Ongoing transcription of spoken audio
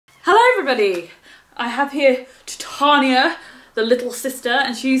everybody! I have here Titania, the little sister,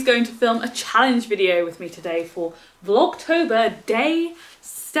 and she's going to film a challenge video with me today for Vlogtober Day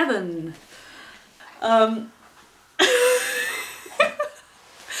 7. I'm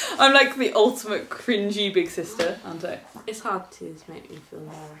like the ultimate cringy big sister, aren't I? It's hard to make me feel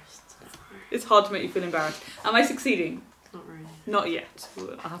embarrassed. It's hard to make you feel embarrassed. Am I succeeding? Not really. Not yet.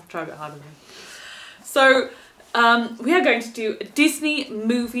 I'll have to try a bit harder then. So, we are going to do a Disney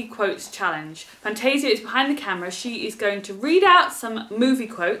movie quotes challenge. Fantasia is behind the camera. She is going to read out some movie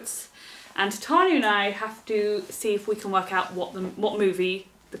quotes, and Tanya and I have to see if we can work out what movie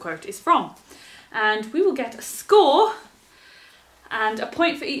the quote is from. And we will get a score and a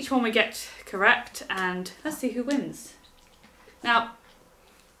point for each one we get correct, and let's see who wins. Now,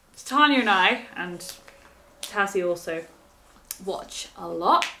 Tanya and I, and Tassie also, watch a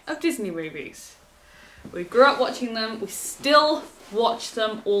lot of Disney movies. We grew up watching them, we still watch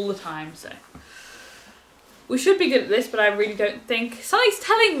them all the time, so we should be good at this, but I really don't think. Something's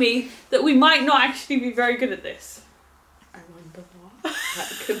telling me that we might not actually be very good at this. I wonder what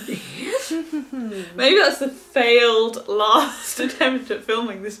that could be. Maybe that's the failed last attempt at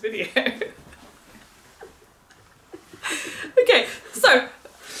filming this video. Okay, so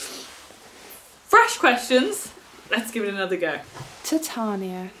fresh questions. Let's give it another go.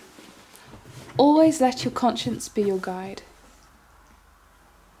 Titania. Always let your conscience be your guide.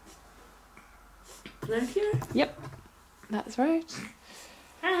 Pinocchio? Yep, that's right.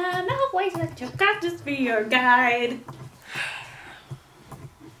 And always let your conscience be your guide.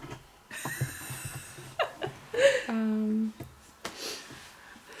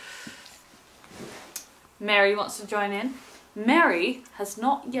 Mary wants to join in. Mary has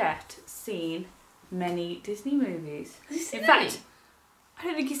not yet seen many Disney movies. In fact, I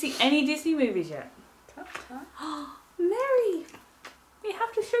don't think you've seen any Disney movies yet. Mary, we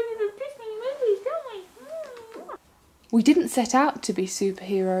have to show you the Disney movies, don't we? We didn't set out to be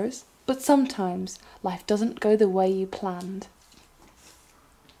superheroes, but sometimes life doesn't go the way you planned.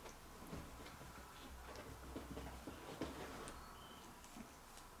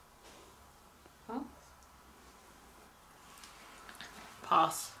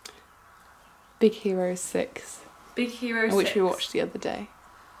 Pass. Big Hero 6. Big Hero 6. Which we watched the other day.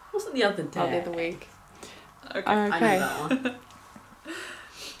 Wasn't the other day? Oh, the other week. Okay. I know that one.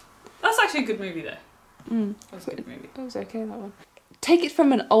 That's actually a good movie though. That was a good movie. It was okay, that one. Take it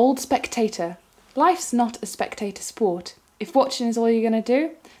from an old spectator. Life's not a spectator sport. If watching is all you're going to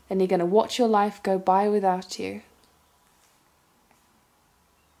do, then you're going to watch your life go by without you.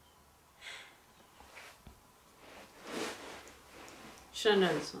 Should I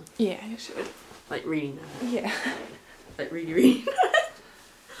know this one? Yeah, you should. Like really know it? Yeah. Like really know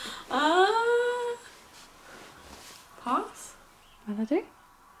it? Pass? Melody?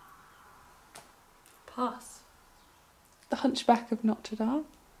 Pass. The Hunchback of Notre Dame.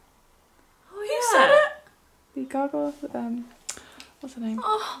 Oh, you said it? The gargoyle, what's her name?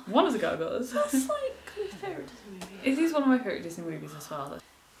 Oh, one of the gargoyles. That's like my favourite Disney movie. It is one of my favourite Disney movies as well.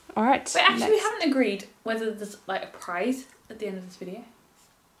 Alright, But actually we next. haven't agreed whether there's like a prize at the end of this video.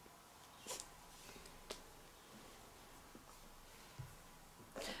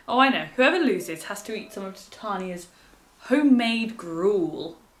 Oh, I know. Whoever loses has to eat some of Titania's homemade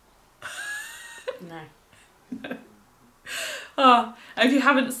gruel. No. Oh, and if you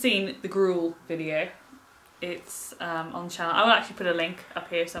haven't seen the gruel video, it's on the channel. I will actually put a link up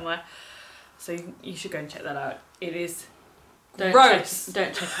here somewhere, so you should go and check that out. It is gross.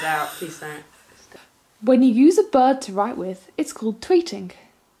 Don't check it out, please don't. When you use a bird to write with, it's called tweeting.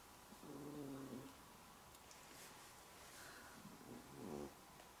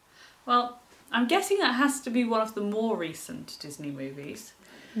 Well, I'm guessing that has to be one of the more recent Disney movies.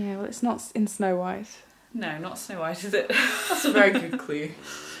 Yeah, well, it's not in Snow White. No, not Snow White, is it? That's a very good clue.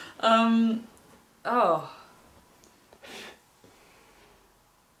 Oh.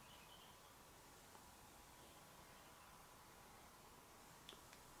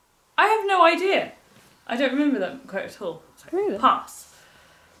 I have no idea. I don't remember that quote at all. So Really? pass.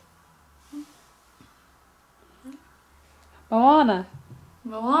 Moana.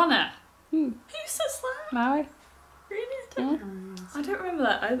 Moana. Hmm. Who says that? Maui. Really? Hmm. I don't remember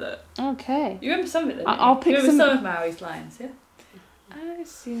that either. Okay. You remember some of it though? I'll don't pick you? You remember some- some of Maui's lines, yeah? I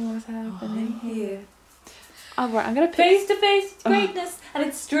see what's happening Oh, here. Alright, I'm gonna pick. Face to face, it's greatness, and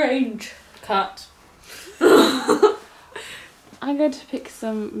it's strange. Cut. I'm going to pick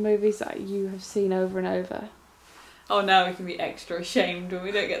some movies that you have seen over and over. Oh, now we can be extra ashamed when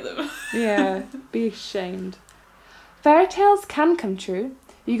we don't get them. Yeah, be ashamed. Fairy tales can come true.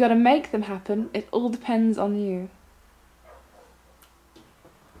 You gotta make them happen. It all depends on you.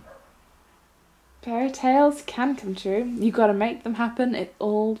 Fairy tales can come true. You gotta make them happen. It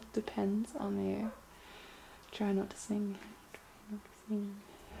all depends on you. Try not to sing. Try not to sing.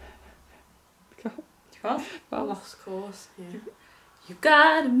 What? Lost course. Yeah. You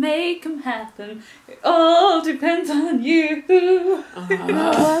gotta make them happen. It all depends on you.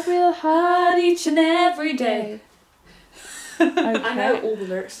 Work real hard Each and every day. I know all the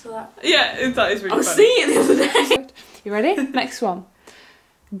lyrics to that. Yeah, that is really I was funny. singing it the other day. You ready? Next one.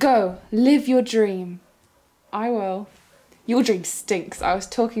 Go, live your dream. I will. Your dream stinks. I was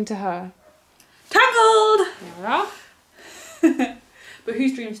talking to her. Tangled! Yeah. But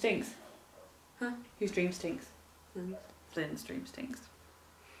whose dream stinks? Huh? Whose dream stinks? Mm. Flynn's dream stinks.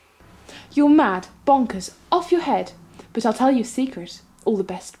 You're mad, bonkers, off your head. But I'll tell you a secret. All the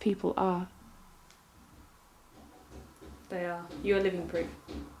best people are. They are. You are living proof.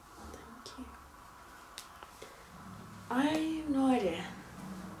 Thank you. I have no idea.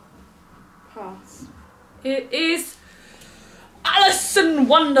 Pass. It is Alice in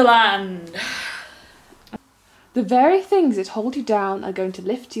Wonderland. The very things that hold you down are going to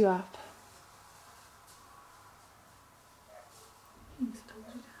lift you up.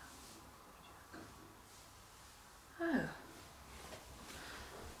 Oh.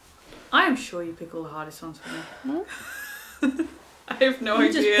 I am sure you pick all the hardest ones for me. No? I have no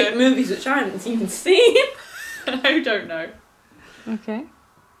I just pick idea. movies which I haven't even seen. I don't know. Okay.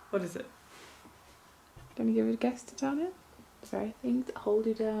 What is it? Gonna give it a guess, Titania? The very things that hold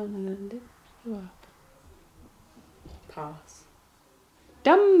you down and then lift you up. Pass.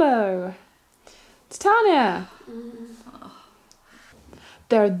 Dumbo! Titania!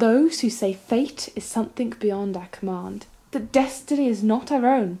 There are those who say fate is something beyond our command. That destiny is not our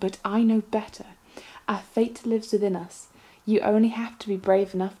own, but I know better. Our fate lives within us. You only have to be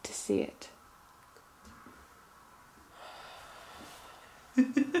brave enough to see it.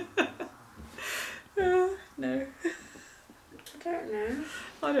 No. I don't know.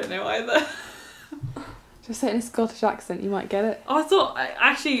 I don't know either. Just say it in a Scottish accent, you might get it. I thought,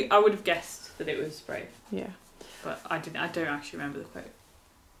 actually, I would have guessed that it was Brave, Yeah. but I didn't. I don't actually remember the quote.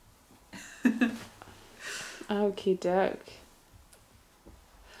 Okie doke.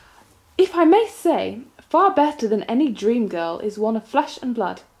 If I may say, far better than any dream girl is one of flesh and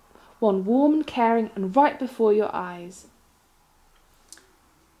blood, one warm and caring and right before your eyes.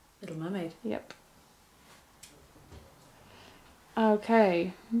 Little Mermaid. Yep.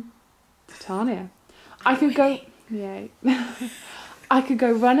 Okay. Titania. I could go... Yay. I could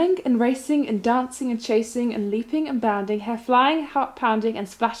go running and racing and dancing and chasing and leaping and bounding, hair flying, heart pounding and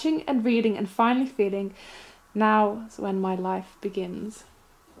splashing and reading and finally feeling. Now's when my life begins.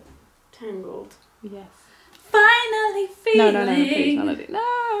 Tangled. Yes. Finally feeling. No, please, Melody.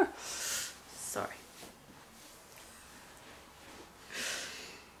 No! Sorry.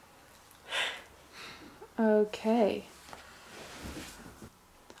 Okay.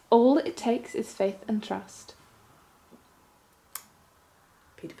 All it takes is faith and trust.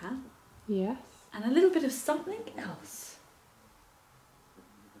 Peter Pan. Yes. And a little bit of something else.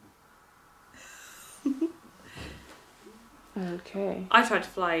 Okay. I tried to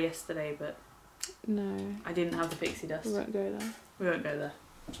fly yesterday, but No, I didn't have the pixie dust. we won't go there. We won't go there.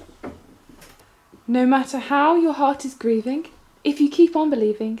 No matter how your heart is grieving, if you keep on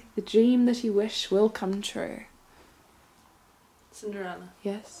believing, the dream that you wish will come true. Cinderella.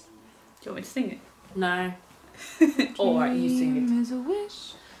 Yes. Do you want me to sing it? No. Alright, you sing it. Dream is a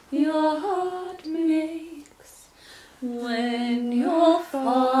wish Your heart makes when you're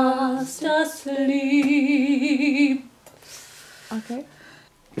fast asleep. Okay.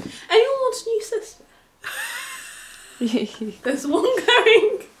 Anyone wants a new sister? There's one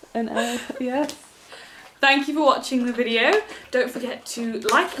going. Yes. Thank you for watching the video. Don't forget to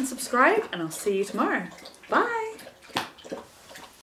like and subscribe, and I'll see you tomorrow.